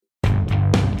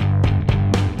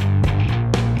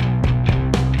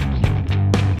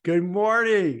Good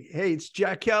morning. Hey, it's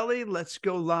Jack Kelly. Let's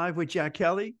go live with Jack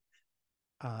Kelly.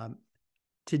 Um,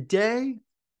 Today,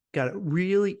 got a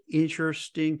really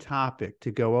interesting topic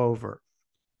to go over.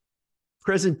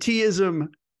 Presenteeism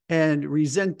and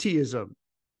Resenteeism.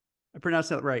 I pronounced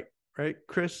that right,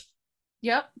 Chris?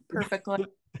 Yep, perfectly.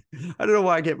 I don't know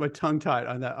why I get my tongue tied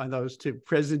on those two.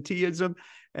 Presenteeism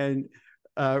and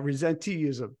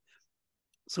Resenteeism.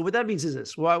 So what that means is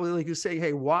this. Well, I would like to say,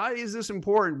 hey, why is this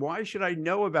important? Why should I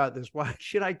know about this? Why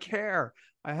should I care?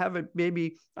 I haven't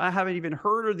even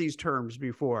heard of these terms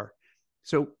before.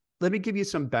 So let me give you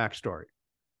some backstory.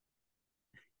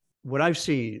 What I've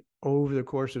seen over the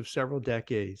course of several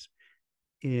decades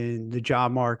in the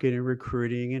job market and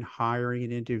recruiting and hiring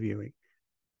and interviewing,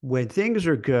 when things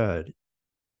are good,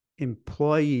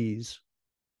 employees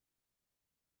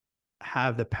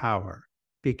have the power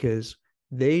because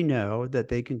they know that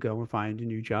they can go and find a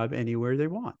new job anywhere they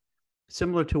want.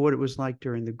 Similar to what it was like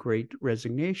during the Great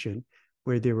Resignation,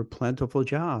 where there were plentiful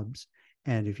jobs.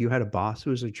 And if you had a boss who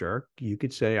was a jerk, you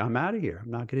could say, I'm out of here.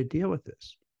 I'm not going to deal with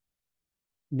this.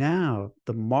 Now,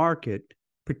 the market,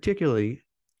 particularly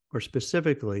or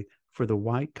specifically for the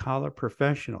white collar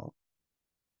professional,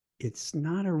 it's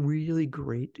not a really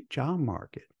great job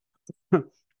market.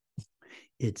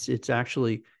 It's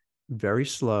actually very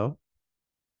slow.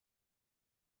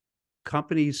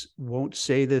 Companies won't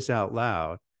say this out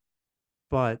loud,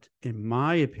 but in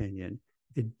my opinion,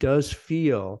 it does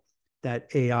feel that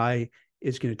AI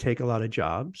is going to take a lot of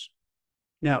jobs.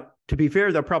 Now, to be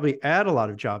fair, they'll probably add a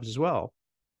lot of jobs as well,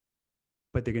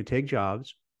 but they're going to take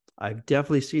jobs. I've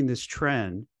definitely seen this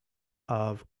trend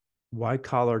of white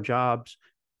collar jobs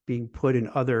being put in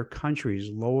other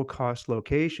countries, lower cost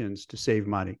locations to save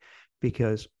money,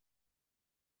 because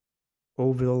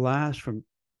over the last from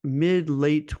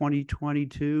late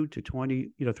 2022 to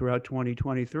throughout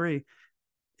 2023,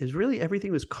 is really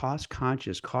everything was cost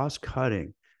conscious, cost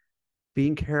cutting,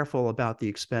 being careful about the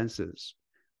expenses.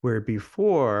 Where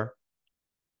before,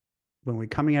 when we're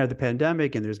coming out of the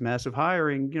pandemic and there's massive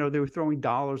hiring, they were throwing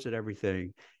dollars at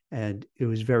everything and it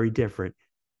was very different.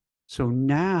 So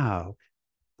now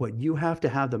what you have to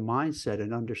have the mindset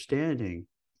and understanding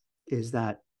is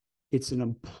that it's an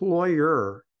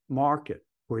employer market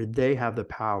where they have the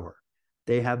power.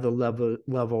 They have the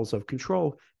levels of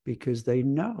control because they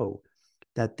know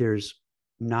that there's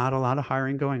not a lot of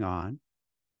hiring going on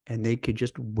and they could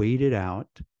just wait it out.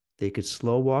 They could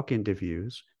slow walk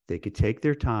interviews. They could take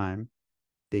their time.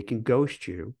 They can ghost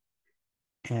you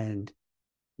and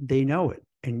they know it.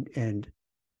 And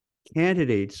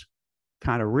candidates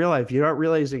kind of realize, if you're not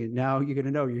realizing it now, you're going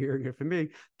to know, you're hearing it from me.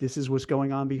 This is what's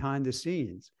going on behind the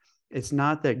scenes. It's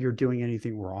not that you're doing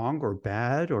anything wrong or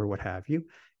bad or what have you.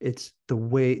 It's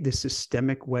the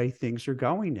systemic way things are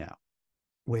going now,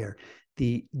 where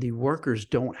the workers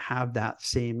don't have that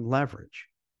same leverage.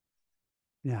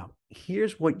 Now,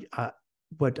 here's what I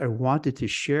wanted to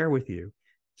share with you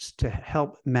to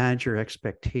help manage your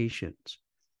expectations.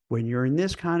 When you're in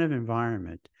this kind of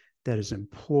environment that is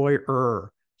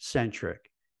employer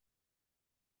centric,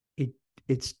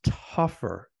 it's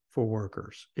tougher for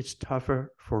workers. It's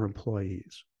tougher for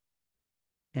employees.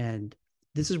 And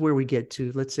this is where we get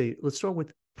to, let's start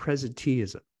with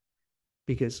presenteeism,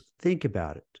 because think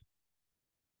about it.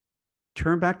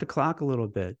 Turn back the clock a little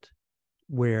bit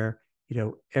where,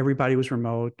 everybody was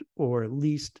remote or at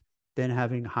least then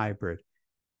having hybrid.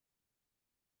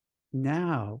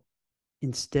 Now,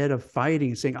 instead of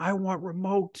fighting and saying, I want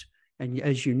remote, and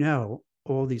as you know,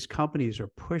 all these companies are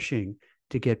pushing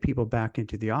to get people back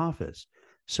into the office.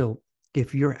 So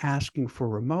if you're asking for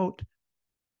remote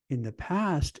in the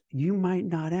past, you might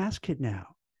not ask it now.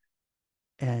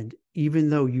 And even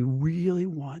though you really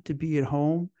want to be at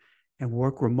home and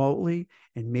work remotely,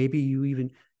 and maybe you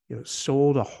even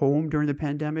sold a home during the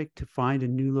pandemic to find a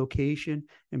new location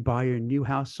and buy a new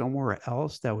house somewhere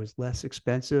else that was less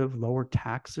expensive, lower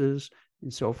taxes,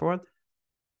 and so forth,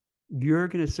 you're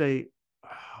going to say,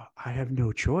 oh, I have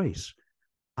no choice.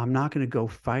 I'm not going to go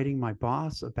fighting my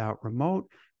boss about remote,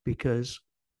 because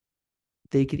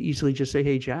they could easily just say,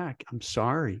 hey, Jack, I'm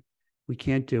sorry, we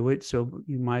can't do it. So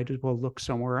you might as well look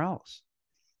somewhere else.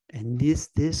 And this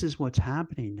is what's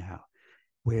happening now,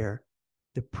 where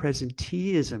the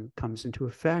presenteeism comes into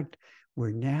effect,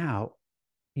 where now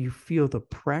you feel the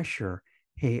pressure.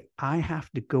 Hey, I have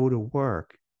to go to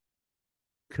work,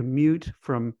 commute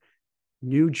from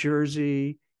New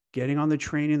Jersey, getting on the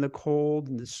train in the cold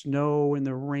and the snow and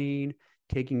the rain,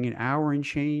 taking an hour and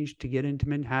change to get into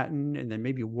Manhattan, and then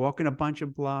maybe walking a bunch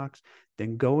of blocks,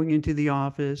 then going into the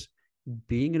office,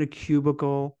 being in a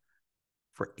cubicle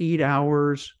for 8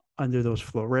 hours under those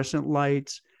fluorescent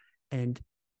lights. And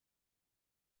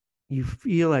you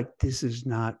feel like this is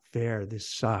not fair, this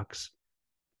sucks.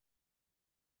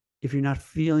 If you're not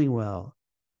feeling well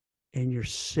and you're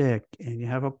sick and you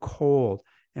have a cold,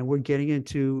 and we're getting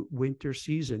into winter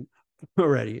season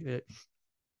already.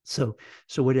 So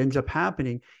what ends up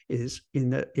happening is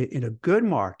in a good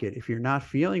market, if you're not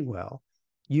feeling well,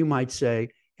 you might say,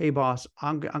 "Hey boss,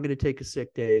 I'm going to take a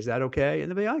sick day. Is that okay?" And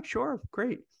they'll be like, "Sure,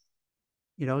 great."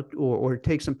 Or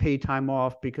take some paid time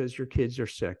off because your kids are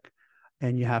sick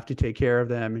and you have to take care of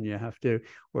them, and you have to,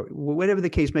 or whatever the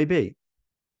case may be.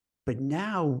 But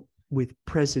now with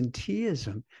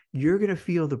presenteeism, you're going to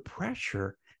feel the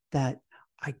pressure that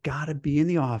I got to be in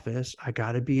the office. I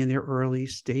got to be in there early,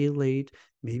 stay late,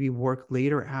 maybe work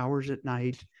later hours at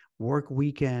night, work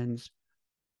weekends,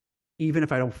 even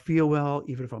if I don't feel well,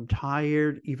 even if I'm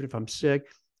tired, even if I'm sick,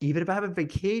 even if I have a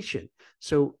vacation.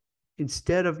 So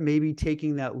instead of maybe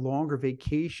taking that longer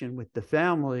vacation with the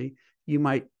family, you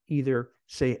might either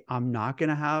say, I'm not going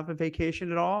to have a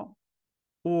vacation at all,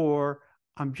 or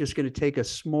I'm just going to take a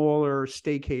smaller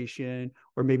staycation,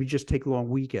 or maybe just take long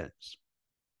weekends.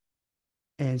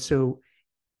 And so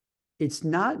it's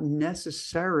not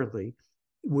necessarily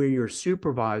where your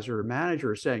supervisor or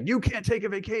manager is saying, you can't take a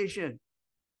vacation.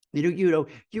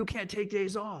 You can't take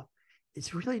days off.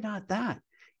 It's really not that.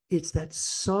 It's that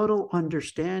subtle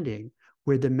understanding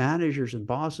where the managers and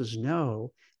bosses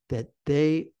know that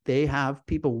they have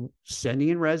people sending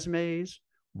in resumes,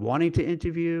 wanting to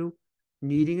interview,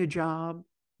 needing a job,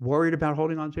 worried about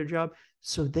holding on to a job.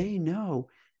 So they know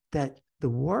that the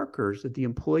workers, that the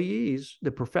employees,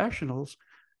 the professionals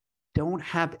don't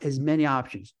have as many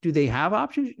options. Do they have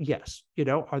options? Yes.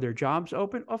 Are there jobs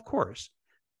open? Of course.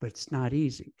 But it's not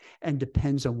easy, and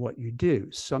depends on what you do.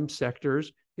 Some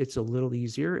sectors, it's a little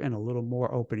easier and a little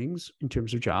more openings in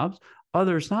terms of jobs.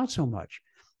 Others, not so much.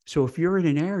 So if you're in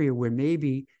an area where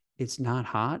maybe it's not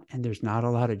hot and there's not a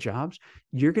lot of jobs,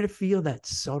 you're going to feel that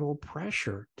subtle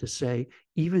pressure to say,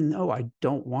 even though I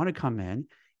don't want to come in,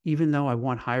 even though I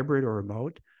want hybrid or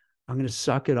remote, I'm going to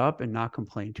suck it up and not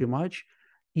complain too much.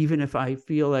 Even if I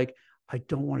feel like I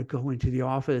don't want to go into the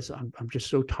office, I'm just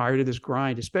so tired of this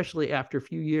grind, especially after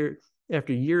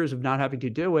after years of not having to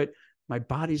do it. My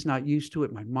body's not used to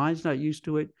it. My mind's not used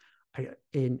to it.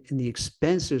 And the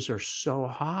expenses are so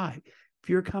high. If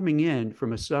you're coming in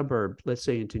from a suburb, let's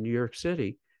say into New York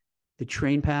City, the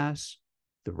train pass,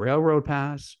 the railroad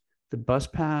pass, the bus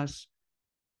pass,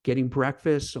 getting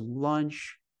breakfast, some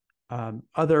lunch,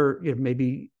 other,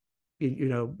 maybe,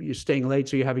 you're staying late,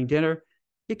 so you're having dinner.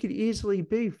 It could easily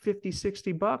be 50,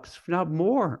 60 bucks, if not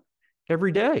more,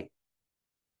 every day.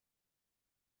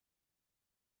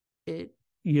 In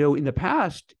the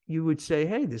past, you would say,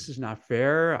 hey, this is not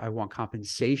fair. I want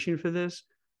compensation for this.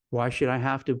 Why should I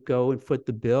have to go and foot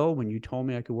the bill when you told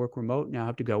me I could work remote? Now I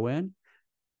have to go in.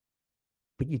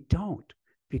 But you don't,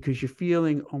 because you're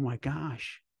feeling, oh my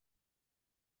gosh,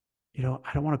 I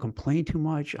don't want to complain too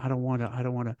much. I don't want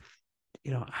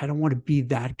to be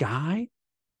that guy,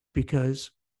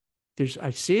 because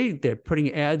I see they're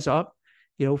putting ads up,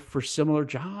 for similar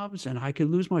jobs, and I could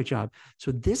lose my job.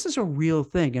 So this is a real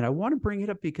thing. And I want to bring it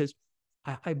up because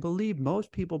I believe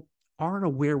most people aren't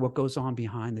aware what goes on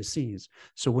behind the scenes.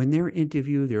 So when they're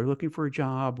interviewed, they're looking for a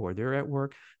job, or they're at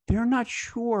work, they're not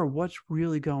sure what's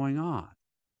really going on.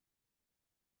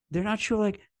 They're not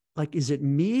sure, like, is it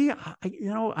me?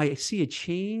 I see a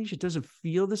change. It doesn't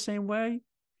feel the same way.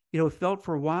 It felt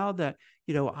for a while that,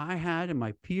 I had, and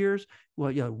my peers,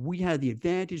 well, we had the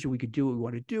advantage, and we could do what we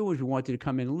wanted to do. If we wanted to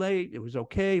come in late, it was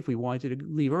okay. If we wanted to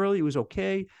leave early, it was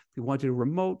okay. If we wanted a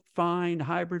remote, fine,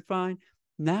 hybrid, fine.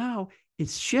 Now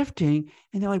it's shifting,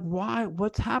 and they're like, why?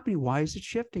 What's happening? Why is it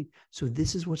shifting? So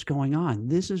this is what's going on.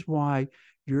 This is why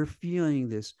you're feeling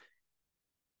this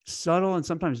subtle and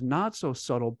sometimes not so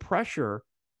subtle pressure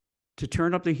to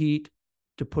turn up the heat,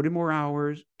 to put in more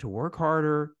hours, to work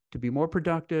harder, to be more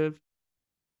productive,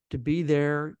 to be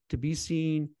there, to be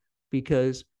seen.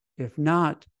 Because if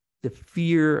not, the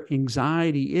fear,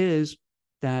 anxiety is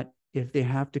that if they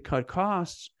have to cut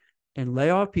costs and lay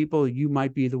off people, you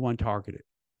might be the one targeted,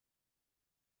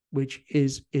 which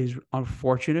is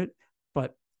unfortunate.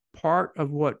 But part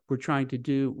of what we're trying to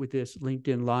do with this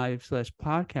LinkedIn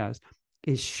Live/podcast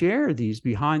is share these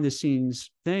behind the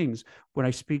scenes things when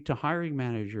I speak to hiring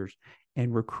managers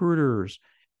and recruiters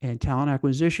and talent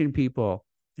acquisition people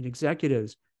and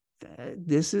executives.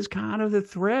 This is kind of the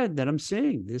thread that I'm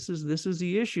seeing. This is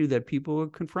the issue that people are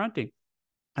confronting.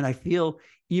 And I feel,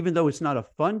 even though it's not a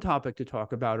fun topic to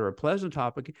talk about or a pleasant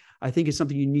topic, I think it's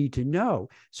something you need to know.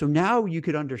 So now you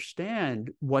could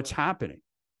understand what's happening.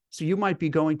 So you might be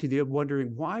going to the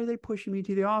wondering, why are they pushing me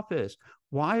to the office?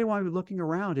 Why am I looking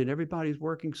around and everybody's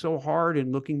working so hard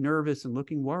and looking nervous and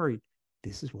looking worried?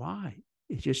 This is why.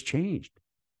 It just changed.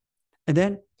 And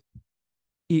then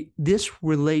this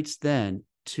relates then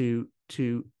to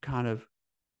kind of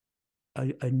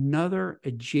another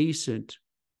adjacent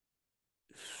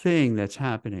thing that's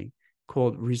happening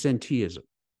called resenteeism.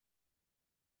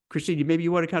 Christine, maybe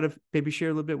you want to kind of maybe share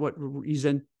a little bit what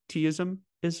resenteeism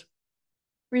is?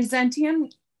 Resenteeism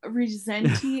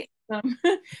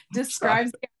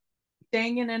describes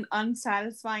staying in an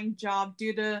unsatisfying job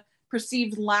due to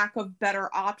perceived lack of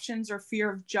better options or fear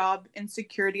of job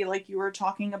insecurity, like you were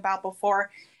talking about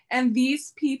before. And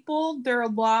these people, they're a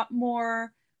lot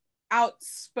more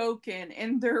outspoken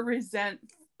in their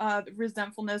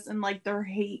resentfulness and like their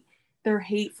hate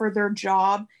for their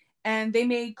job, and they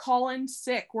may call in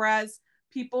sick, whereas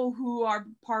people who are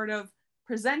part of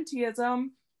presenteeism,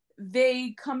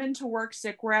 they come into work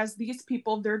sick, whereas these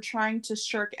people, they're trying to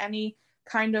shirk any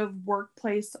kind of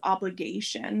workplace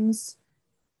obligations.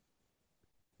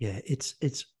 Yeah, it's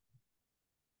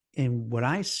and what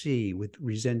I see with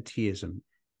resenteeism,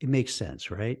 it makes sense,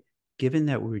 right? Given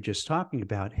that we were just talking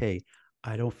about, hey,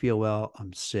 I don't feel well,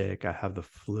 I'm sick, I have the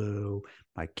flu,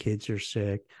 my kids are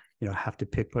sick, I have to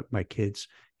pick up my kids,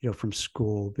 from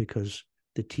school because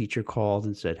the teacher called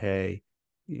and said, hey,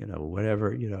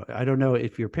 whatever, I don't know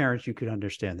if your parents, you could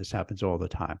understand this happens all the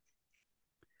time.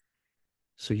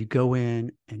 So you go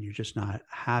in and you're just not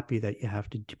happy that you have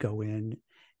to go in,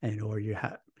 and or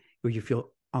you feel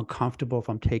uncomfortable if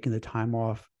I'm taking the time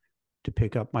off to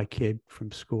pick up my kid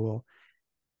from school.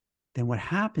 Then what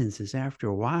happens is after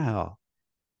a while,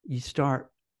 you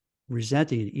start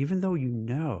resenting it, even though you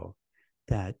know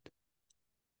that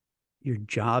your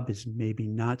job is maybe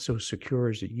not so secure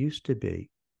as it used to be,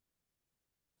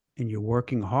 and you're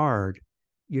working hard,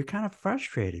 you're kind of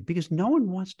frustrated because no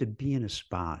one wants to be in a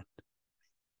spot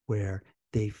where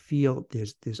they feel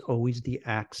there's always the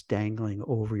axe dangling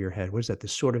over your head. What is that? The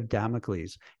sword of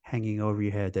Damocles hanging over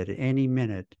your head that at any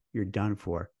minute you're done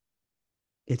for.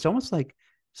 It's almost like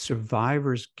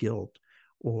survivor's guilt,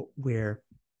 or where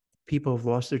people have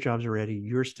lost their jobs already.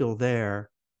 You're still there,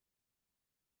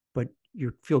 but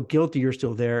you feel guilty you're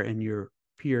still there and your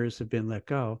peers have been let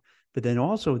go. But then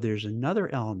also there's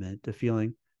another element of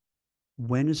feeling,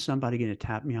 when is somebody going to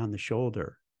tap me on the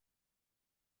shoulder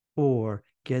or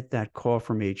get that call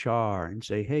from HR and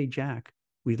say, hey, Jack,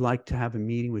 we'd like to have a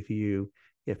meeting with you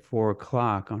at 4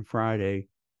 o'clock on Friday.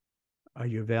 Are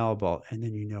you available? And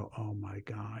then oh my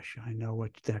gosh, I know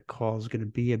what that call is going to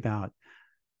be about.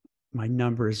 My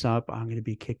number is up. I'm going to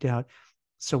be kicked out.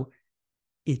 So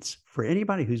it's for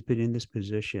anybody who's been in this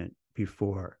position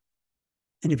before.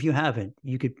 And if you haven't,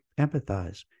 you could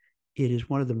empathize. It is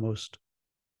one of the most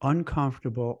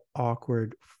uncomfortable,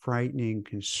 awkward, frightening,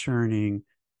 concerning,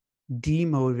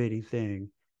 demotivating thing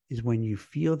is when you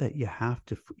feel that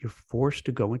you're forced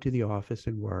to go into the office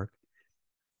and work.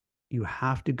 You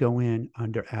have to go in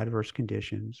under adverse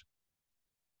conditions,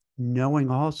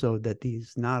 knowing also that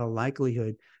there's not a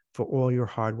likelihood for all your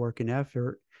hard work and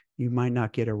effort. You might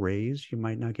not get a raise, you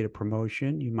might not get a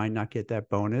promotion, you might not get that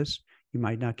bonus, you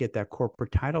might not get that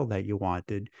corporate title that you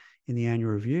wanted in the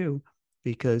annual review,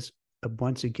 because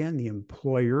once again, the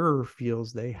employer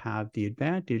feels they have the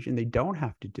advantage and they don't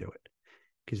have to do it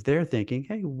because they're thinking,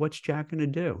 hey, what's Jack going to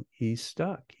do? He's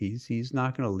stuck. He's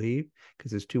not going to leave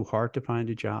because it's too hard to find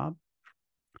a job.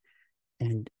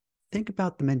 And think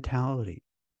about the mentality.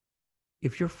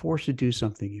 If you're forced to do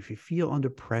something, if you feel under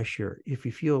pressure, if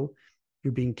you feel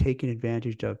you're being taken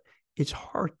advantage of, it's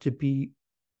hard to be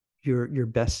your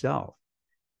best self.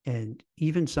 And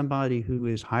even somebody who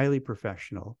is highly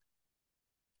professional,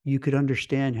 you could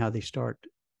understand how they start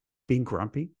being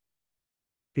grumpy,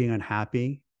 being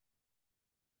unhappy,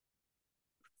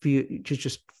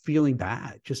 just feeling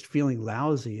bad, just feeling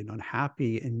lousy and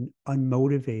unhappy and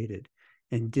unmotivated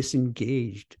and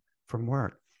disengaged from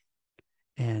work.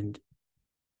 And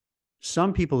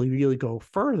some people really go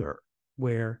further,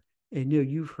 where, and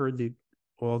you've heard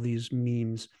all these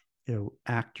memes,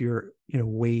 act your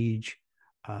wage,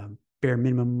 bare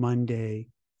minimum Monday,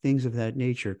 things of that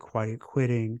nature, quiet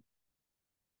quitting.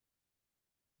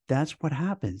 That's what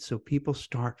happens. So people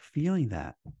start feeling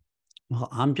that, well,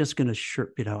 I'm just going to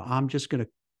I'm just going to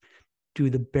do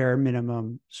the bare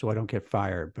minimum so I don't get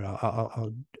fired, but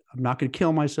I'm not going to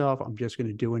kill myself. I'm just going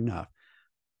to do enough.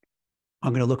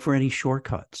 I'm going to look for any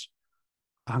shortcuts.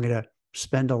 I'm going to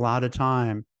spend a lot of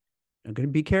time. I'm going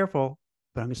to be careful,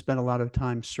 but I'm going to spend a lot of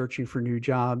time searching for new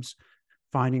jobs,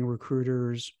 finding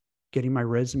recruiters, getting my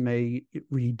resume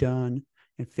redone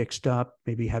and fixed up,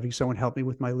 maybe having someone help me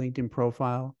with my LinkedIn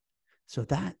profile. So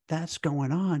that's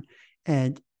going on.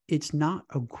 And it's not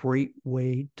a great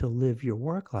way to live your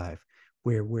work life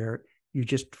where you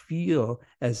just feel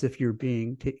as if you're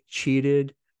being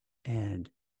cheated and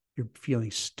you're feeling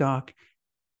stuck.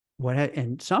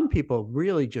 And some people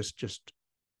really just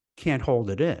can't hold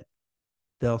it in.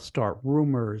 They'll start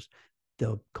rumors,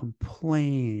 they'll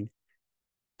complain,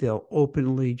 they'll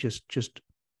openly just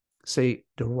say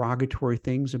derogatory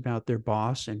things about their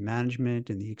boss and management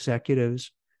and the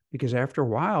executives, because after a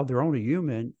while they're only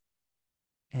human,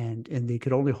 and they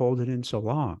could only hold it in so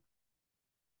long.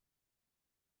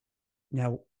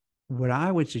 Now, what I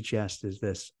would suggest is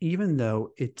this: even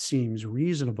though it seems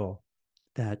reasonable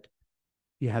that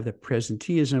you have the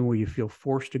presenteeism where you feel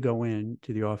forced to go in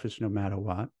to the office no matter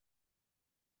what,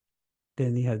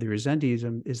 then you have the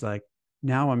resenteeism is like,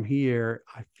 now I'm here,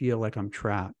 I feel like I'm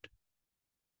trapped.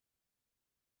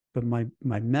 But my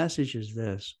message is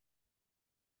this,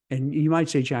 and you might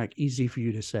say, Jack, easy for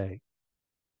you to say,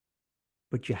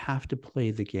 but you have to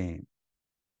play the game.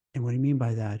 And what I mean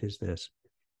by that is this: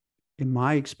 in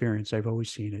my experience, I've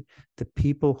always seen it. The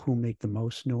people who make the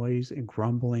most noise and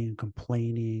grumbling and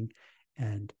complaining,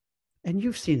 and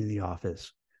you've seen in the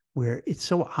office where it's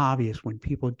so obvious when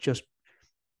people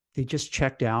they just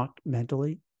checked out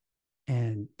mentally,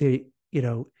 and they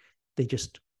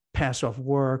just pass off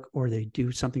work, or they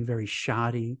do something very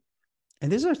shoddy.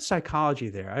 And there's a psychology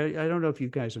there. I don't know if you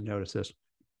guys have noticed this.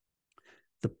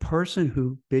 The person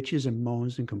who bitches and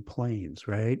moans and complains,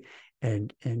 right,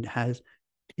 and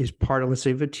is part of, let's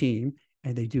say, of a team,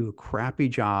 and they do a crappy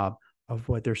job of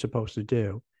what they're supposed to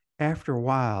do. After a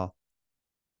while,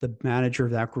 the manager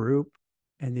of that group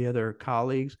and the other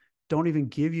colleagues don't even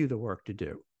give you the work to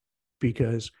do,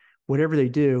 because whatever they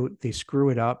do, they screw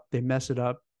it up, they mess it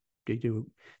up, they do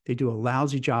a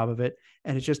lousy job of it,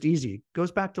 and it's just easy. It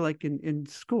goes back to like in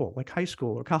school, like high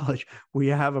school or college, where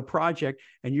you have a project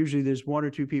and usually there's one or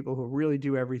two people who really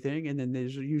do everything, and then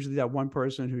there's usually that one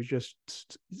person who just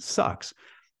sucks.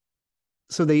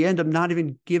 So they end up not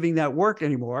even giving that work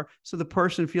anymore. So the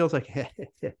person feels like,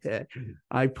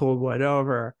 I pulled one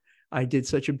over. I did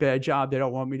such a bad job. They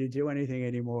don't want me to do anything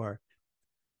anymore.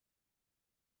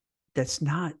 That's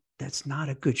not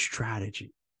a good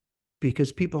strategy,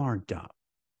 because people aren't dumb.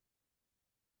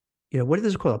 What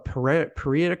is it called? A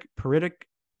Pyrrhic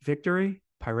victory?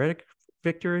 Pyrrhic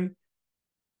victory?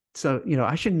 So,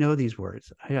 I should know these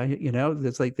words.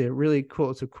 That's like, they're really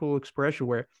cool. It's a cool expression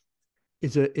where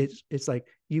it's like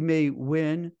you may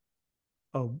win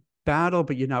a battle,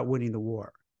 but you're not winning the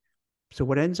war. So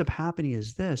what ends up happening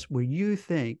is this, where you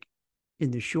think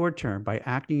in the short term, by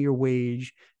acting your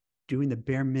wage, doing the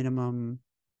bare minimum,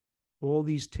 all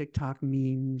these TikTok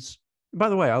memes. By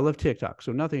the way, I love TikTok,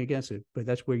 so nothing against it, but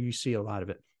that's where you see a lot of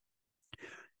it.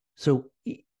 So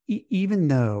even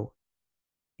though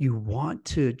you want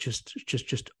to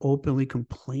just openly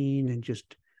complain and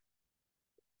just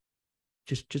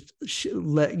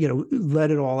let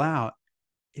it all out,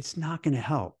 it's not going to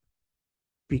help,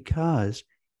 because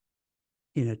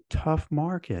in a tough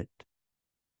market,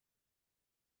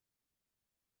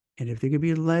 and if there could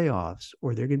be layoffs,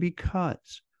 or there could be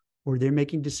cuts, or they're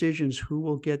making decisions who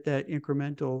will get that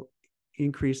incremental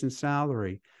increase in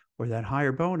salary or that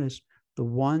higher bonus, the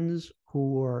ones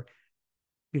who are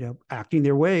acting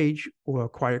their wage or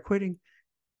quiet quitting,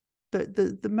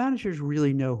 the managers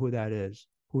really know who that is,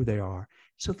 who they are.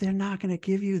 So they're not going to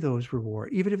give you those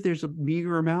rewards. Even if there's a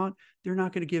meager amount, they're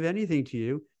not going to give anything to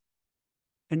you.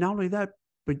 And not only that,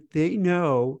 but they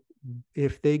know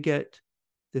if they get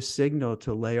the signal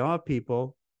to lay off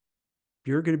people,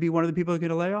 you're going to be one of the people who are going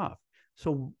to lay off.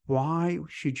 So why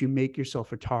should you make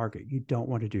yourself a target? You don't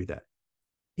want to do that.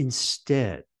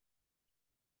 Instead,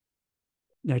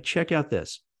 now check out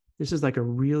this. This is like a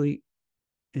really,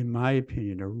 in my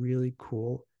opinion, a really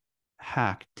cool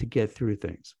hack to get through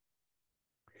things.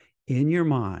 In your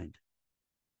mind,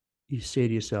 you say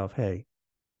to yourself, hey,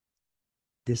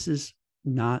 this is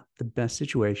not the best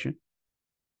situation.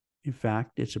 In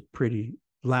fact, it's a pretty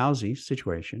lousy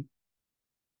situation.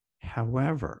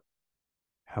 However,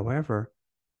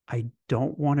 I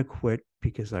don't want to quit,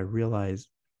 because I realize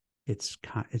it's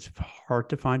hard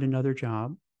to find another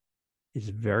job. It's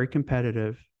very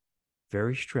competitive,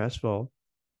 very stressful.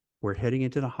 We're heading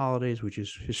into the holidays, which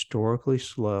is historically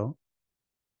slow.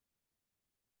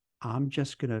 I'm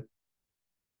just going to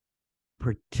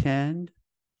pretend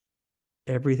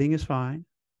everything is fine.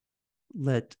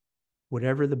 Let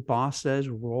whatever the boss says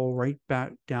roll right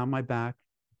back down my back.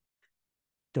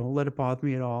 Don't let it bother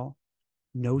me at all.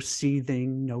 No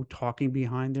seething, no talking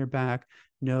behind their back,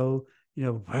 no,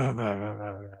 to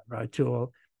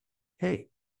all, hey,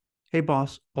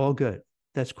 boss, all good.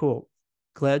 That's cool.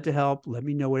 Glad to help. Let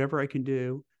me know whatever I can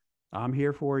do. I'm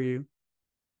here for you.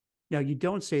 Now, you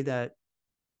don't say that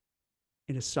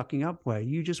in a sucking up way.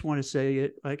 You just want to say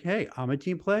it like, hey, I'm a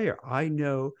team player. I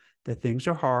know that things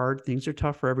are hard, things are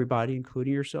tough for everybody,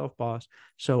 including yourself, boss.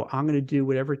 So I'm going to do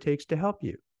whatever it takes to help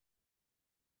you.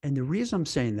 And the reason I'm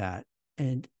saying that,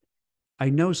 and I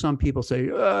know some people say,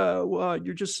 oh, what?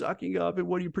 You're just sucking up. And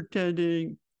what are you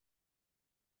pretending?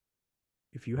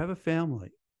 If you have a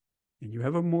family and you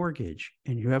have a mortgage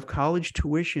and you have college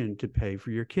tuition to pay for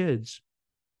your kids,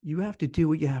 you have to do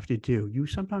what you have to do.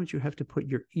 Sometimes you have to put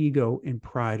your ego and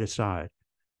pride aside.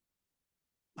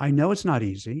 I know it's not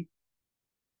easy,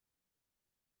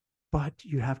 but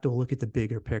you have to look at the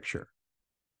bigger picture.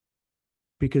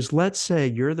 Because let's say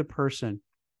you're the person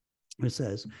who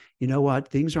says, you know what,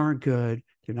 things aren't good.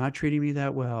 They're not treating me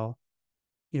that well.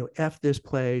 F this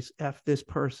place, F this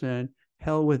person,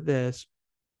 hell with this.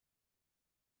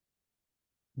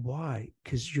 Why?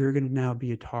 Because you're going to now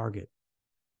be a target.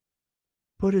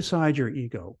 Put aside your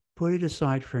ego. Put it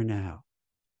aside for now.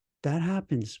 That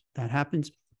happens. That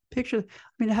happens.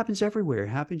 It happens everywhere. It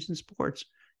happens in sports.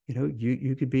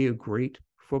 You could be a great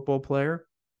football player,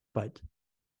 but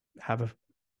have a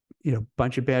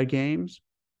bunch of bad games.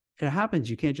 It happens.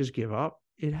 You can't just give up.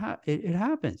 It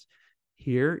happens.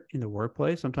 Here in the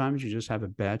workplace, sometimes you just have a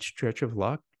bad stretch of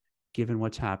luck, given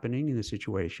what's happening in the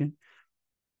situation.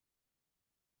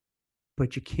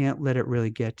 But you can't let it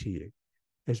really get to you.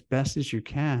 As best as you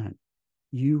can,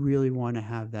 you really want to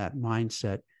have that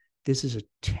mindset. This is a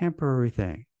temporary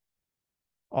thing.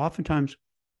 Oftentimes,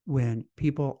 when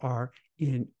people are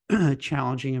in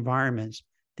challenging environments,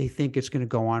 they think it's going to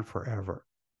go on forever.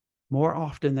 More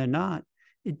often than not,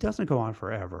 it doesn't go on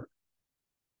forever.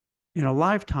 In a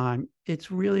lifetime,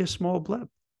 it's really a small blip.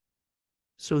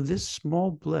 So this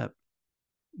small blip,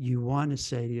 you want to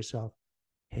say to yourself,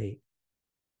 hey,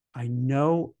 I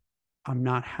know I'm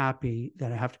not happy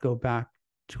that I have to go back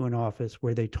to an office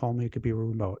where they told me it could be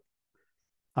remote.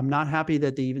 I'm not happy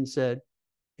that they even said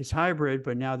it's hybrid,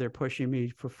 but now they're pushing me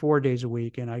for 4 days a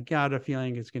week. And I got a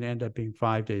feeling it's going to end up being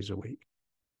 5 days a week.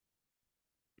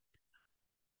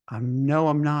 I'm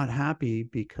not happy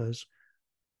because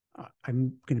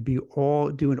I'm going to be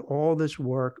doing all this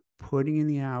work, putting in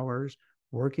the hours,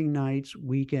 working nights,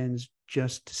 weekends,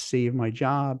 just to save my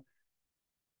job.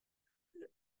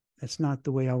 That's not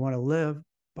the way I want to live,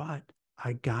 but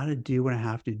I got to do what I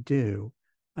have to do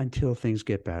until things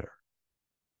get better.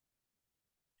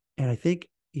 And I think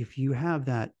if you have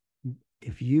that,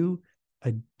 if you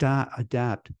adopt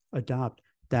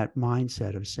that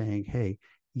mindset of saying, hey,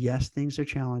 yes, things are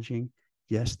challenging.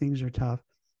 Yes, things are tough,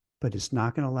 but it's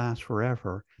not going to last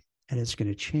forever and it's going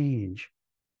to change.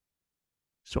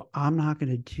 So I'm not going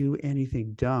to do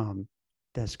anything dumb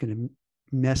that's going to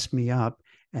mess me up.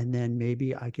 And then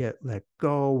maybe I get let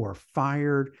go or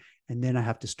fired. And then I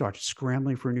have to start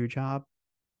scrambling for a new job.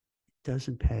 It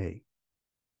doesn't pay.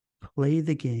 Play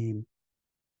the game,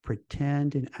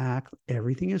 pretend and act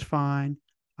everything is fine.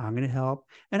 I'm going to help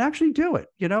and actually do it.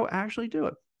 Actually do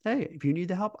it. Hey, if you need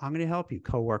the help, I'm going to help you.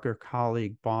 Coworker,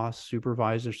 colleague, boss,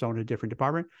 supervisor, someone in a different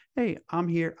department. Hey, I'm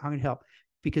here. I'm going to help.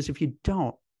 Because if you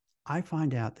don't, I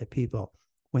find out that people,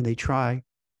 when they try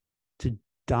to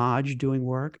dodge doing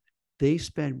work, they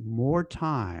spend more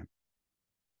time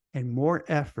and more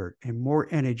effort and more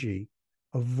energy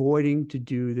avoiding to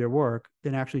do their work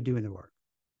than actually doing the work.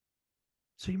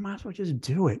 So you might as well just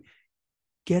do it.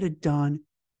 Get it done.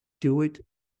 Do it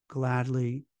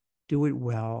gladly. Do it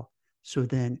well. So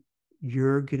then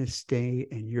you're going to stay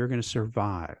and you're going to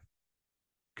survive.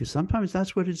 Because sometimes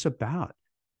that's what it's about.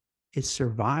 It's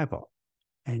survival.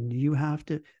 And you have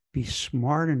to be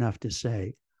smart enough to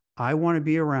say, I want to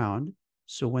be around.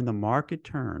 So when the market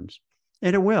turns,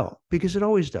 and it will, because it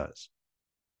always does.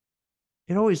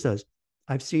 It always does.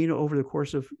 I've seen over the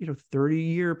course of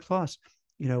 30-year plus,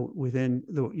 within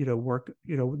the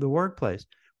the workplace,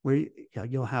 where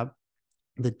you'll have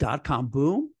the dot-com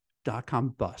boom, dot-com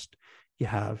bust. You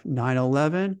have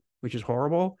 9/11, which is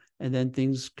horrible, and then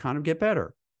things kind of get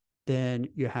better. Then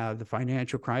you have the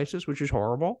financial crisis, which is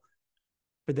horrible,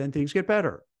 but then things get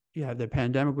better. You have the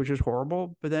pandemic, which is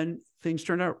horrible, but then things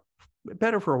turn out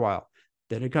better for a while.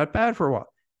 Then it got bad for a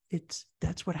while.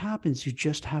 That's what happens. You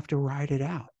just have to ride it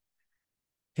out.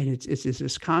 And it's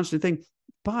this constant thing.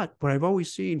 But what I've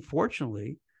always seen,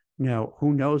 fortunately,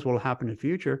 who knows what will happen in the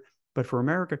future, but for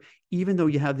America, even though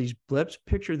you have these blips,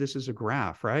 picture this as a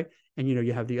graph, right? And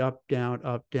you have the up, down,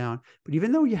 but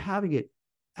even though you're having it,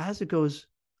 as it goes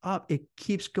up, it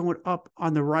keeps going up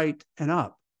on the right and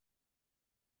up.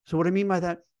 So what I mean by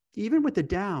that, even with the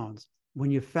downs,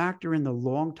 when you factor in the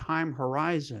long time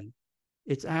horizon,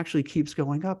 It actually keeps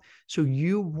going up. So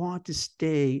you want to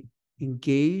stay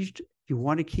engaged. You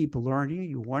want to keep learning.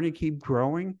 You want to keep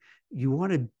growing. You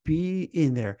want to be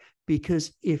in there,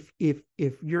 because if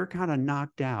you're kind of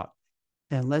knocked out,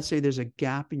 and let's say there's a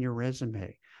gap in your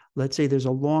resume, let's say there's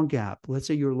a long gap, let's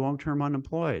say you're long-term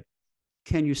unemployed,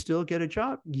 can you still get a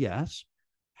job? Yes.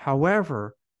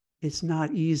 However, it's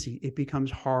not easy. It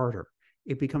becomes harder.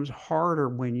 It becomes harder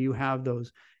when you have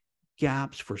those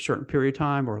gaps for a certain period of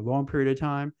time or a long period of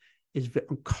time. It's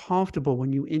uncomfortable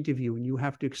when you interview and you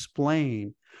have to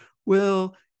explain,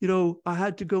 well, I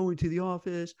had to go into the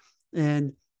office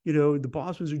and, the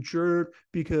boss was a jerk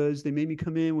because they made me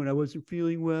come in when I wasn't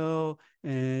feeling well.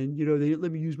 And, they didn't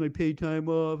let me use my paid time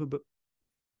off. But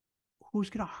who's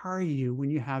going to hire you when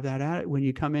you have that when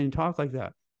you come in and talk like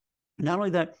that? Not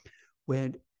only that,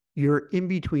 when you're in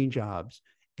between jobs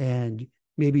and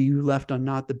maybe you left on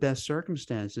not the best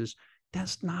circumstances,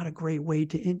 that's not a great way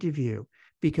to interview,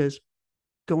 because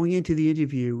going into the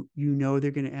interview,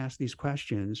 they're going to ask these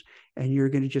questions and you're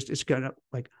going to it's going to,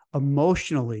 like,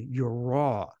 emotionally, you're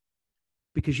raw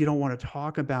because you don't want to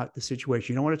talk about the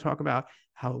situation. You don't want to talk about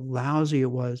how lousy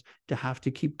it was to have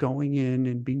to keep going in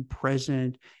and being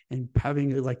present and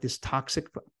having like this toxic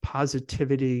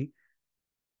positivity.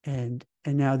 And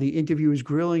now the interview is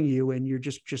grilling you and you're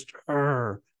just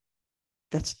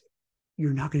that's,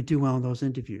 you're not going to do well in those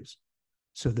interviews.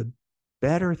 So the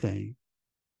better thing,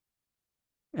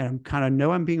 and I'm kind of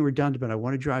know I'm being redundant, but I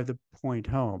want to drive the point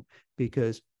home,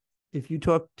 because if you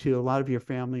talk to a lot of your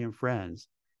family and friends,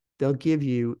 they'll give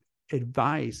you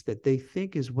advice that they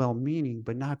think is well-meaning,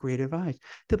 but not great advice.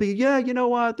 They'll be, yeah, you know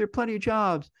what? There are plenty of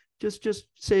jobs. Just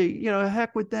say,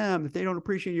 heck with them. If they don't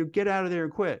appreciate you, get out of there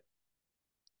and quit.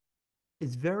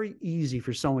 It's very easy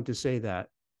for someone to say that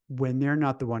when they're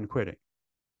not the one quitting.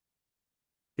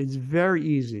 It's very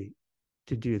easy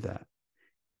to do that.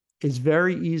 It's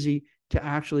very easy to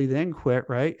actually then quit,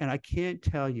 right? And I can't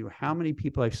tell you how many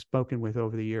people I've spoken with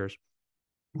over the years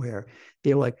where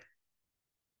they're like,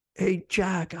 hey,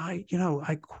 Jack, I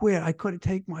quit. I couldn't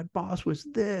take, my boss was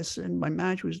this and my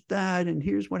manager was that. And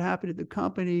here's what happened at the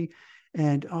company.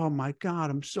 And oh my God,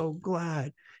 I'm so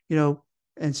glad,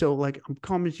 and so, like, I'm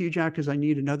coming to you, Jack, because I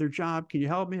need another job. Can you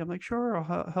help me? I'm like, sure,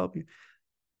 I'll help you.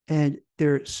 And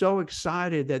they're so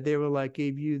excited that they were like,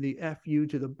 gave you the FU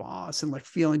to the boss and like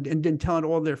feeling, and then telling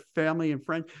all their family and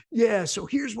friends, yeah, so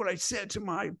here's what I said to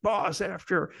my boss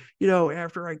after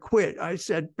I quit. I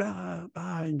said, blah,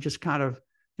 blah, and just kind of,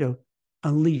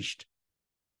 unleashed.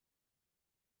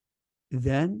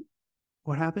 Then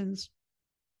what happens?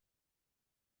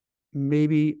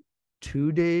 Maybe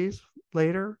 2 days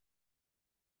later,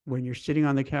 when you're sitting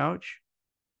on the couch,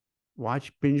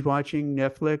 binge watching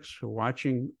Netflix or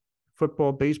watching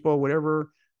football, baseball,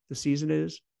 whatever the season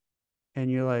is, and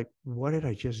you're like, what did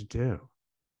I just do?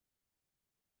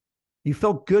 You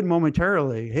felt good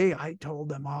momentarily. Hey, I told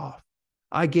them off.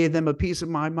 I gave them a piece of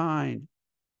my mind.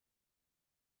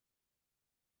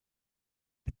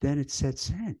 But then it sets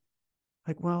in.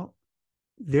 Like, well,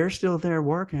 they're still there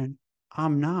working.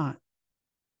 I'm not.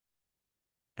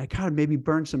 I kind of maybe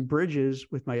burned some bridges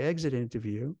with my exit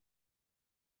interview.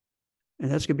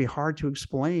 And that's going to be hard to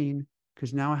explain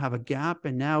because now I have a gap,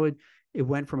 and now it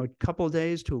went from a couple of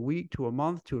days to a week to a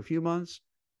month to a few months.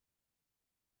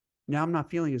 Now I'm not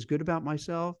feeling as good about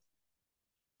myself.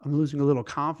 I'm losing a little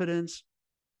confidence.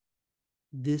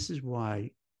 This is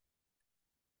why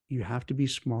you have to be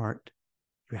smart.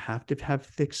 You have to have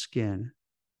thick skin.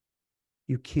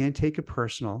 You can't take it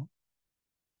personal,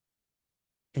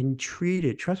 and treat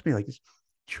it, trust me, like this,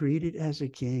 treat it as a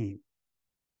game.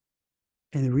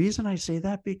 And the reason I say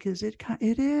that, because it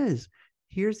is.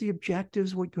 Here's the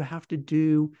objectives, what you have to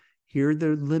do. Here are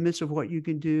the limits of what you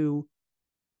can do,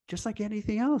 just like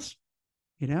anything else,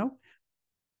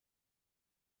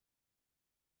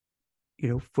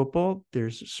 football,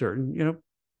 there's a certain,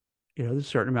 there's a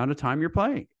certain amount of time you're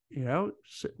playing,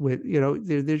 with,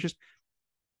 there's just,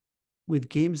 with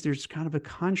games, there's kind of a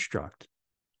construct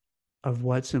of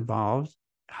what's involved,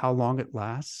 how long it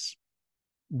lasts,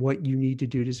 what you need to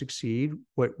do to succeed,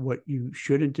 what you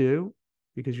shouldn't do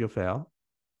because you'll fail.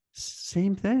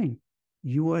 Same thing.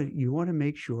 You want to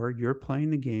make sure you're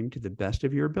playing the game to the best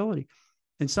of your ability.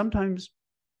 And sometimes,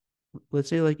 let's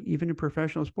say, like, even in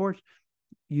professional sports,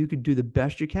 you could do the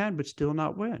best you can, but still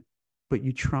not win. But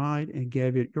you tried and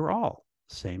gave it your all.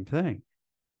 Same thing.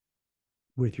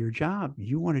 With your job,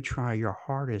 you want to try your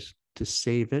hardest to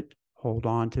save it, hold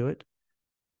on to it.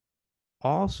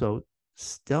 Also,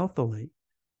 stealthily,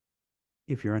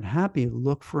 if you're unhappy,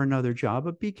 look for another job,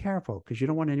 but be careful because you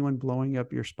don't want anyone blowing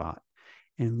up your spot.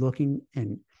 And looking,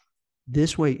 and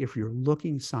this way, if you're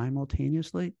looking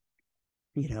simultaneously,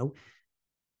 you know,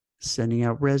 sending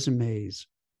out resumes,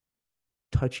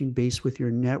 touching base with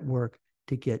your network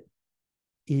to get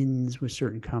ins with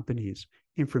certain companies,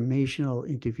 informational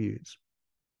interviews,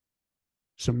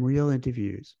 some real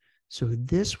interviews. So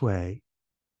this way,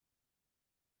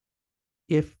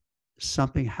 if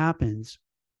something happens,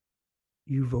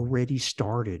 you've already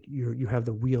started. You have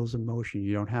the wheels in motion.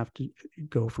 You don't have to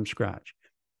go from scratch.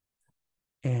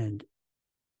 And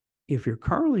if you're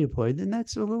currently employed, then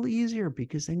that's a little easier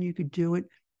because then you could do it.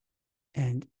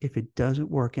 And if it doesn't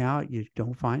work out, you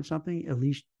don't find something, at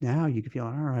least now you can feel,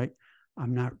 all right,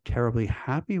 I'm not terribly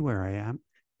happy where I am,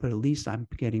 but at least I'm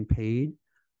getting paid.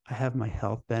 I have my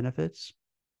health benefits.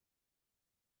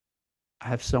 I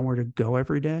have somewhere to go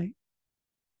every day.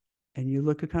 And you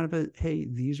look at kind of a, hey,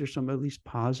 these are some at least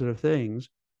positive things.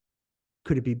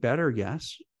 Could it be better?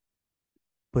 Yes.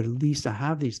 But at least I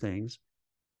have these things.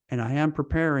 And I am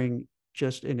preparing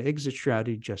just an exit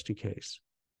strategy just in case.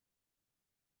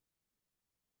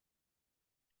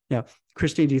 Now,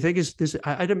 Christine, do you think is this?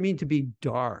 I didn't mean to be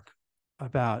dark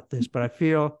about this, but I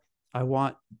feel I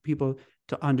want people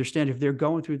to understand if they're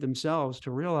going through themselves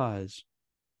to realize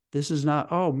this is not,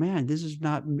 oh man, this is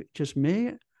not just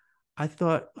me. I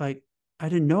thought like, I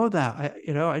didn't know that. I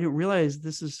didn't realize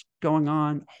this is going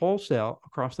on wholesale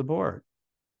across the board.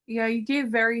 Yeah, you gave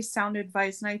very sound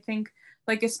advice. And I think,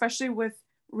 like, especially with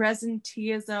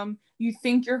resenteeism, you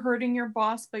think you're hurting your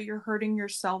boss, but you're hurting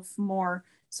yourself more.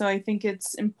 So I think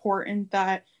it's important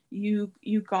that you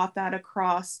got that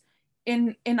across.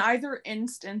 In either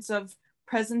instance of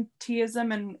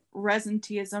presenteeism and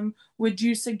resenteeism, would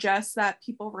you suggest that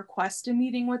people request a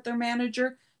meeting with their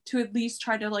manager to at least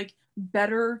try to like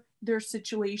better their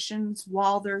situations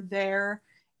while they're there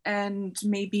and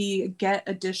maybe get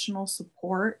additional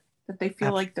support that they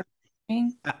feel like they're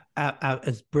getting?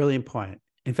 It's a brilliant point.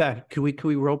 In fact, can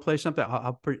we role play something?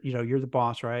 You're the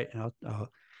boss, right? And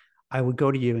I would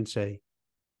go to you and say,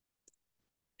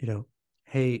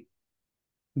 hey,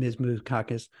 Ms.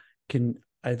 Moukakis, can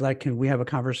we have a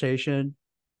conversation?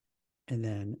 And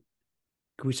then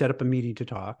can we set up a meeting to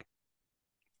talk?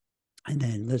 And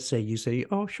then let's say you say,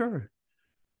 oh, sure.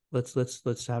 Let's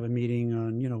have a meeting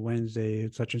on, Wednesday,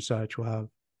 such and such. We'll have,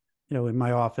 in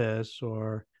my office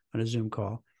or on a Zoom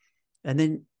call. And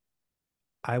then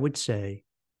I would say,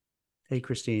 hey,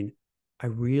 Christine, I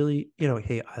really,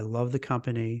 hey, I love the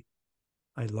company.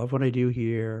 I love what I do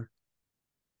here.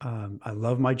 I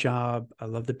love my job. I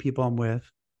love the people I'm with.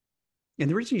 And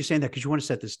the reason you're saying that, because you want to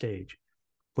set the stage.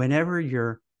 Whenever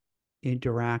you're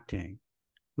interacting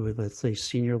with, let's say,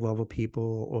 senior level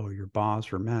people or your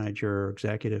boss or manager or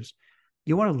executives,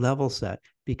 you want to level set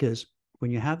because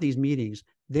when you have these meetings,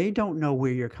 they don't know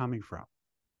where you're coming from.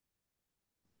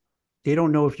 They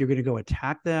don't know if you're going to go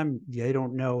attack them. They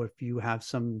don't know if you have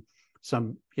some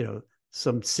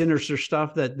some sinister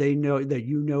stuff that they know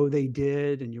that they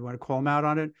did and you want to call them out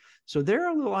on it. So they're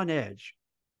a little on edge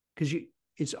because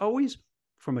it's always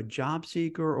from a job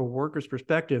seeker or worker's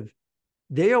perspective,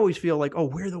 they always feel like, oh,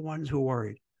 we're the ones who are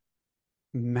worried.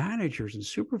 Managers and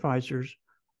supervisors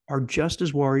are just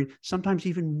as worried, sometimes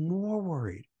even more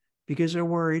worried, because they're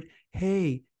worried,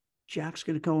 hey, Jack's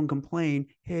going to go and complain,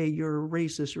 hey, you're a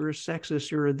racist, you're a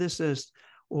sexist, you're a thisist,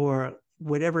 or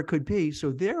whatever it could be.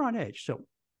 So they're on edge. So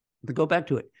to go back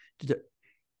to it,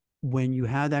 when you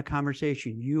have that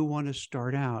conversation, you want to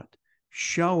start out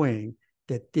showing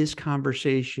that this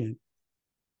conversation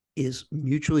is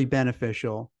mutually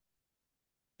beneficial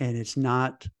and it's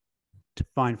not to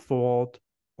find fault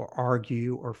or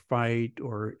argue or fight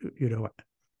or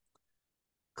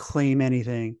claim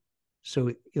anything.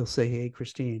 So you'll say, hey,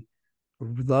 Christine,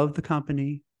 love the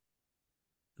company,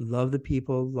 love the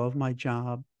people, love my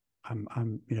job.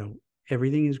 I'm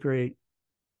everything is great.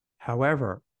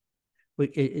 However,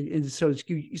 and so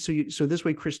this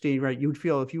way, Christine, right? You would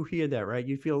feel if you hear that, right?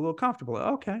 You'd feel a little comfortable.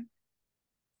 Okay,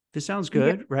 this sounds Yeah.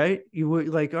 good, right? You would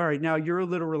like, all right, now you're a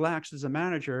little relaxed as a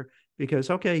manager because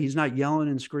okay, he's not yelling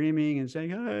and screaming and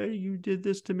saying, hey, you did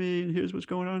this to me, and here's what's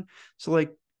going on. So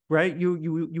like, right,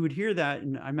 you would hear that,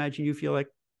 and I imagine you feel like,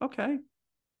 okay,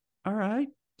 all right,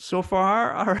 so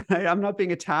far, all right, I'm not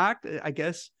being attacked. I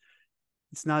guess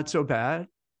it's not so bad.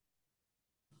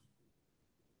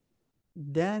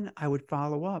 Then I would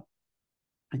follow up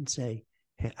and say,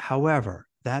 hey, however,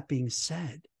 that being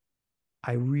said,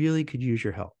 I really could use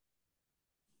your help.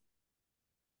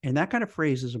 And that kind of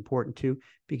phrase is important too,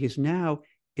 because now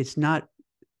it's not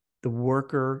the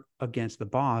worker against the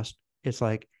boss. It's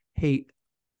like, hey,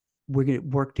 we're going to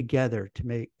work together to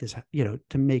make this,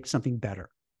 to make something better.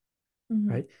 Mhm.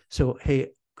 Right. So, hey,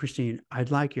 Christine,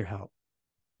 I'd like your help.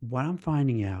 What I'm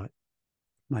finding out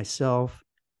myself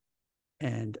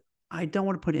and I don't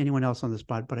want to put anyone else on the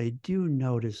spot, but I do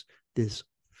notice this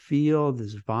feel,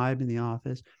 this vibe in the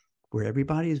office where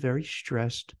everybody is very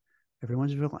stressed,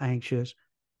 everyone's real anxious,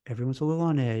 everyone's a little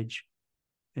on edge.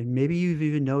 And maybe you've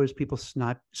even noticed people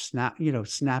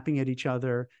snapping at each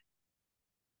other,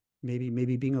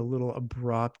 maybe being a little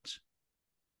abrupt.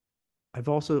 I've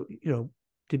also,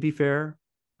 to be fair,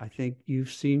 I think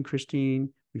you've seen, Christine,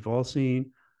 we've all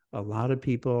seen a lot of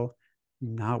people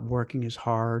not working as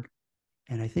hard.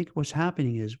 And I think what's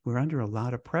happening is we're under a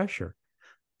lot of pressure.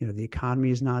 The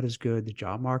economy is not as good, the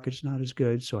job market's not as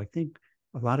good. So I think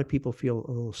a lot of people feel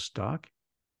a little stuck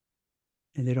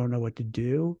and they don't know what to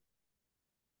do,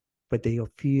 but they'll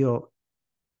feel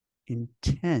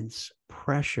intense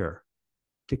pressure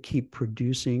to keep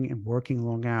producing and working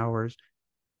long hours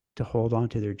to hold on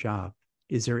to their job.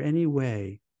 Is there any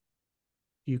way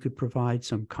you could provide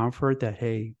some comfort that,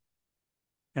 hey,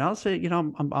 and I'll say, I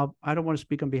don't want to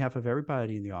speak on behalf of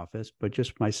everybody in the office, but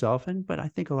just myself. But I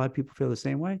think a lot of people feel the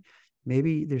same way.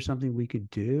 Maybe there's something we could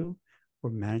do or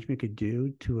management could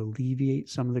do to alleviate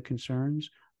some of the concerns,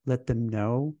 let them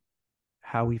know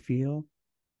how we feel.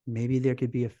 Maybe there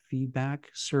could be a feedback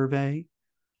survey.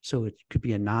 So it could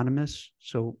be anonymous.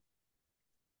 So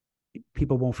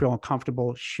people won't feel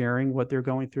uncomfortable sharing what they're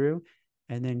going through.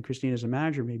 And then Christine, as a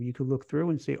manager, maybe you could look through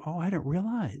and say, oh, I didn't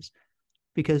realize.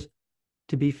 Because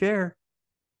to be fair,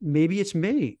 maybe it's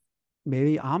me.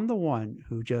 Maybe I'm the one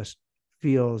who just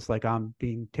feels like I'm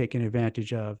being taken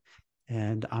advantage of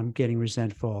and I'm getting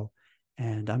resentful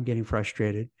and I'm getting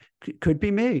frustrated. Could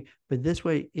be me. But this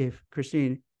way, if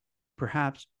Christine,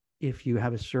 perhaps if you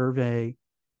have a survey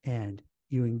and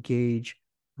you engage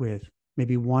with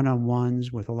maybe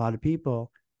one-on-ones with a lot of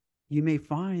people, you may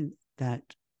find that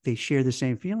they share the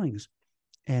same feelings.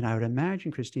 And I would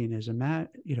imagine, Christine, as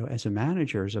a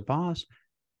manager, as a boss,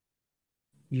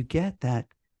 you get that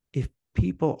if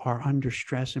people are under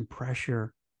stress and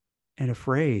pressure and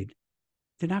afraid,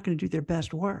 they're not going to do their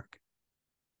best work.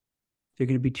 They're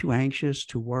going to be too anxious,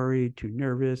 too worried, too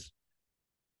nervous.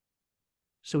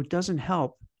 So it doesn't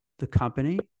help the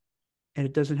company and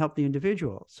it doesn't help the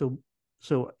individual. So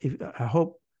I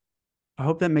hope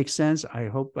that makes sense. I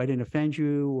hope I didn't offend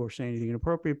you or say anything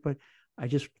inappropriate, but I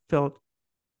just felt,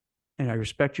 and I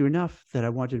respect you enough that I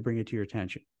wanted to bring it to your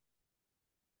attention.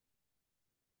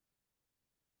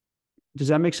 Does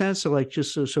that make sense? So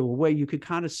just so a way you could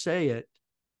kind of say it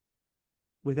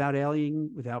without alienating,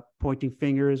 without pointing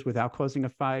fingers, without causing a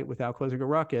fight, without causing a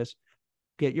ruckus,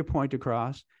 get your point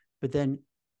across, but then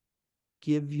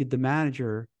give you the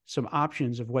manager some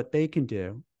options of what they can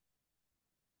do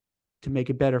to make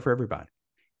it better for everybody.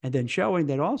 And then showing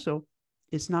that also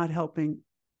it's not helping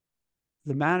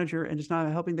the manager and it's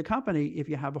not helping the company if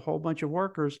you have a whole bunch of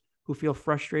workers who feel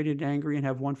frustrated and angry and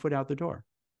have one foot out the door.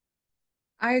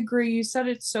 I agree. You said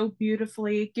it so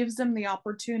beautifully. It gives them the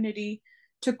opportunity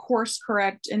to course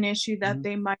correct an issue that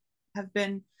they might have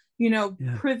been,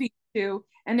 privy to.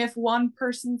 And if one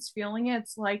person's feeling it,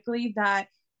 it's likely that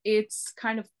it's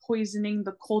kind of poisoning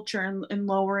the culture and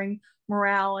lowering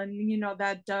morale. And,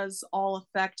 that does all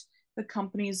affect the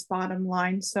company's bottom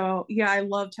line. So, yeah, I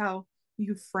loved how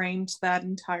you framed that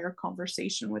entire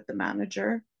conversation with the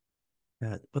manager.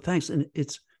 Yeah. Well, thanks. And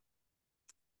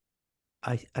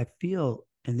I feel,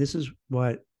 and this is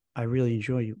what I really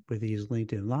enjoy with these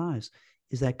LinkedIn Lives,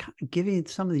 is that giving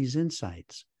some of these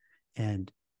insights.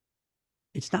 And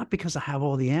it's not because I have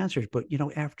all the answers, but,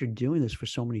 after doing this for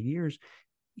so many years,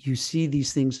 you see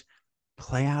these things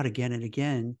play out again and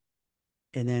again.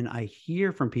 And then I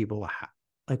hear from people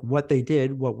like what they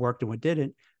did, what worked and what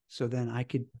didn't. So then I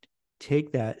could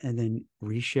take that and then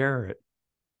reshare it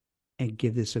and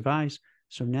give this advice.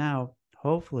 So now,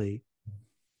 hopefully,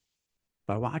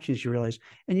 by watching this, you realize,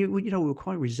 and we'll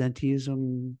call it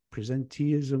resenteeism,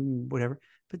 presenteeism, whatever.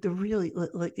 But the really,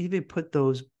 like, even put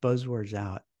those buzzwords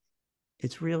out.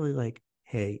 It's really like,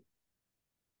 hey,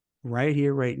 right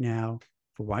here, right now,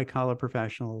 for white collar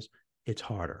professionals, it's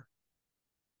harder.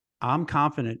 I'm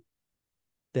confident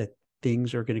that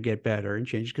things are going to get better and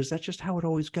change because that's just how it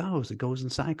always goes. It goes in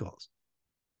cycles.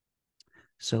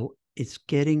 So it's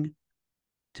getting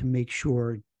to make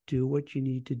sure, do what you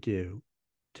need to do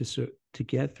to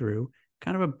get through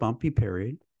kind of a bumpy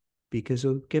period because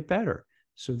it'll get better.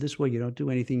 So this way you don't do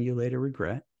anything you later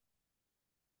regret.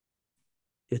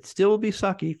 It still will be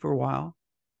sucky for a while,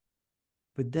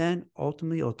 but then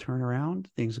ultimately it'll turn around,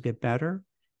 things will get better.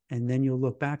 And then you'll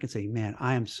look back and say, man,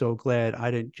 I am so glad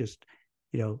I didn't just,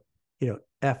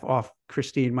 F off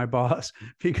Christine, my boss,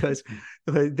 because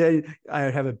then I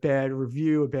would have a bad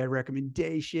review, a bad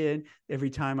recommendation. Every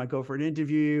time I go for an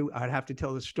interview, I'd have to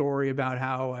tell the story about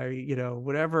how I,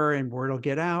 whatever, and word will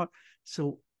get out.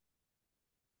 So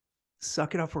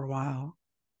suck it up for a while,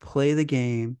 play the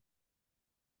game,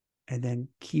 and then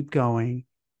keep going,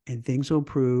 and things will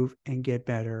improve and get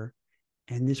better.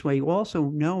 And this way, also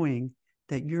knowing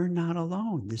that you're not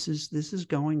alone. This is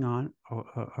going on,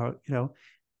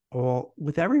 all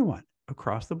with everyone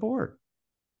across the board.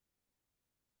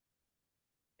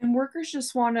 And workers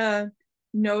just want to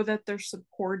know that they're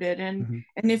supported, Mm-hmm.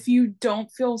 and if you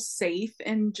don't feel safe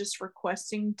in just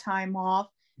requesting time off,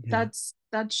 Yeah.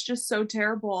 that's just so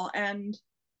terrible. And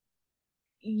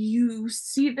you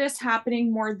see this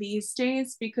happening more these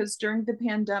days because during the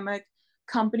pandemic,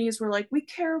 companies were like, we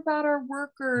care about our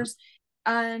workers,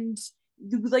 and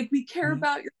like we care Yeah.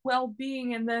 about your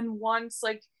well-being. And then once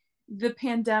like the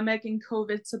pandemic and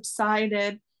COVID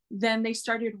subsided, then they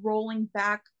started rolling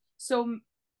back so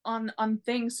on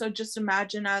things. So just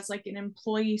imagine as like an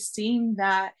employee seeing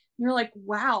that, you're like,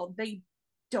 wow, they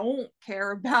don't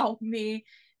care about me.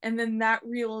 And then that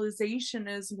realization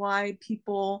is why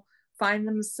people find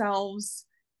themselves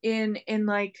in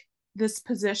like this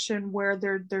position where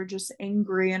they're just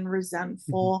angry and Mm-hmm.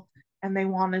 resentful, and they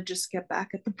want to just get back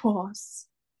at the boss.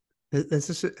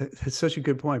 That's such a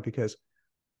good point, because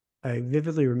I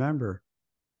vividly remember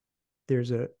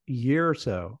there's a year or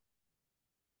so,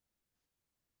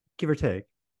 give or take,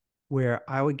 where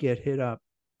I would get hit up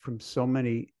from so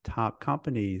many top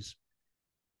companies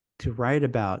to write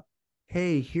about,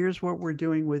 hey, here's what we're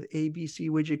doing with ABC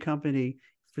Widget Company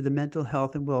for the mental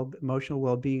health and emotional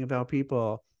well-being of our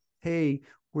people. Hey,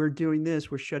 we're doing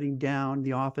this. We're shutting down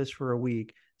the office for a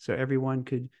week so everyone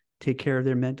could take care of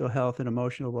their mental health and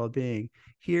emotional well-being.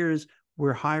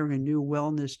 We're hiring a new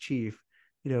wellness chief,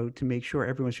 to make sure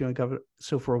everyone's feeling covered.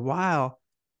 So for a while,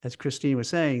 as Christine was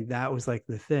saying, that was like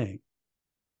the thing.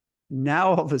 Now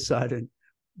all of a sudden,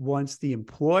 once the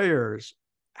employers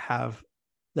have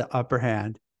the upper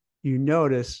hand, you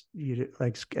notice,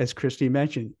 like as Christy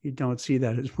mentioned, you don't see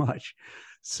that as much.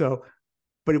 So,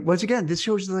 but once again, this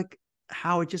shows like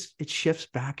how it shifts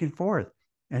back and forth.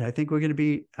 And I think we're going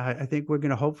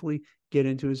to hopefully get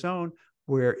into a zone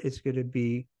where it's going to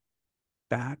be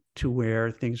back to where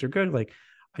things are good. Like,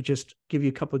 I just give you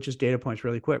a couple of just data points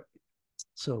really quick.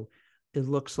 So it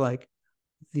looks like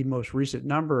the most recent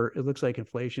number, it looks like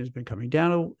inflation has been coming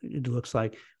down. It looks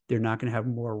like they're not going to have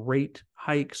more rate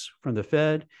hikes from the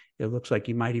Fed. It looks like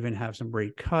you might even have some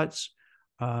rate cuts.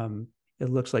 It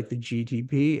looks like the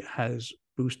GDP has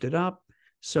boosted up.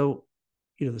 So,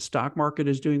 the stock market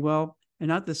is doing well. And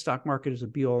not the stock market is a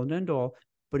be all and end all,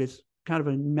 but it's kind of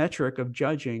a metric of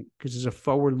judging, because it's a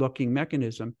forward looking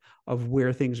mechanism of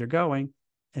where things are going.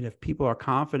 And if people are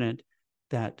confident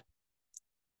that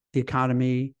the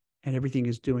economy and everything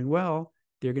is doing well,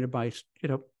 they're going to buy,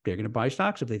 they're going to buy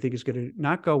stocks. If they think it's going to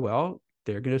not go well,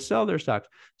 they're going to sell their stocks.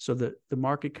 So the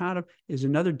market kind of is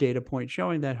another data point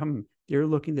showing that they're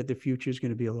looking that the future is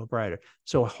going to be a little brighter.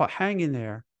 So hang in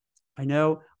there.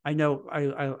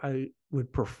 I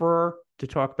would prefer to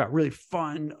talk about really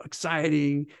fun,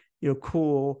 exciting,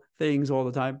 cool things all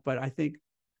the time. But I think,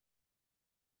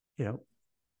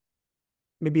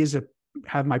 maybe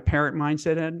have my parent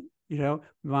mindset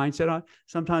on.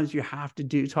 Sometimes you have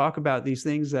to talk about these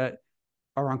things that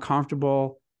are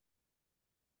uncomfortable,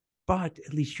 but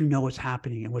at least you know what's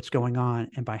happening and what's going on.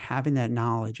 And by having that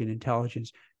knowledge and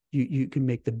intelligence, you can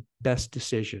make the best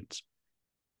decisions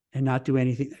and not do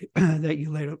anything that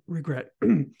you later regret.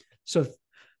 So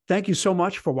thank you so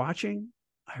much for watching.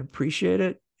 I appreciate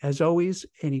it. As always,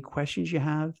 any questions you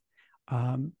have,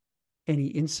 any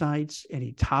insights,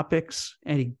 any topics,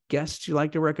 any guests you'd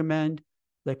like to recommend,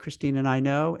 let Christine and I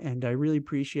know. And I really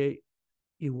appreciate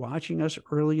you watching us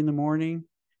early in the morning.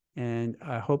 And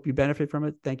I hope you benefit from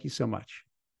it. Thank you so much.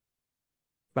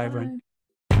 Bye, everyone. Bye.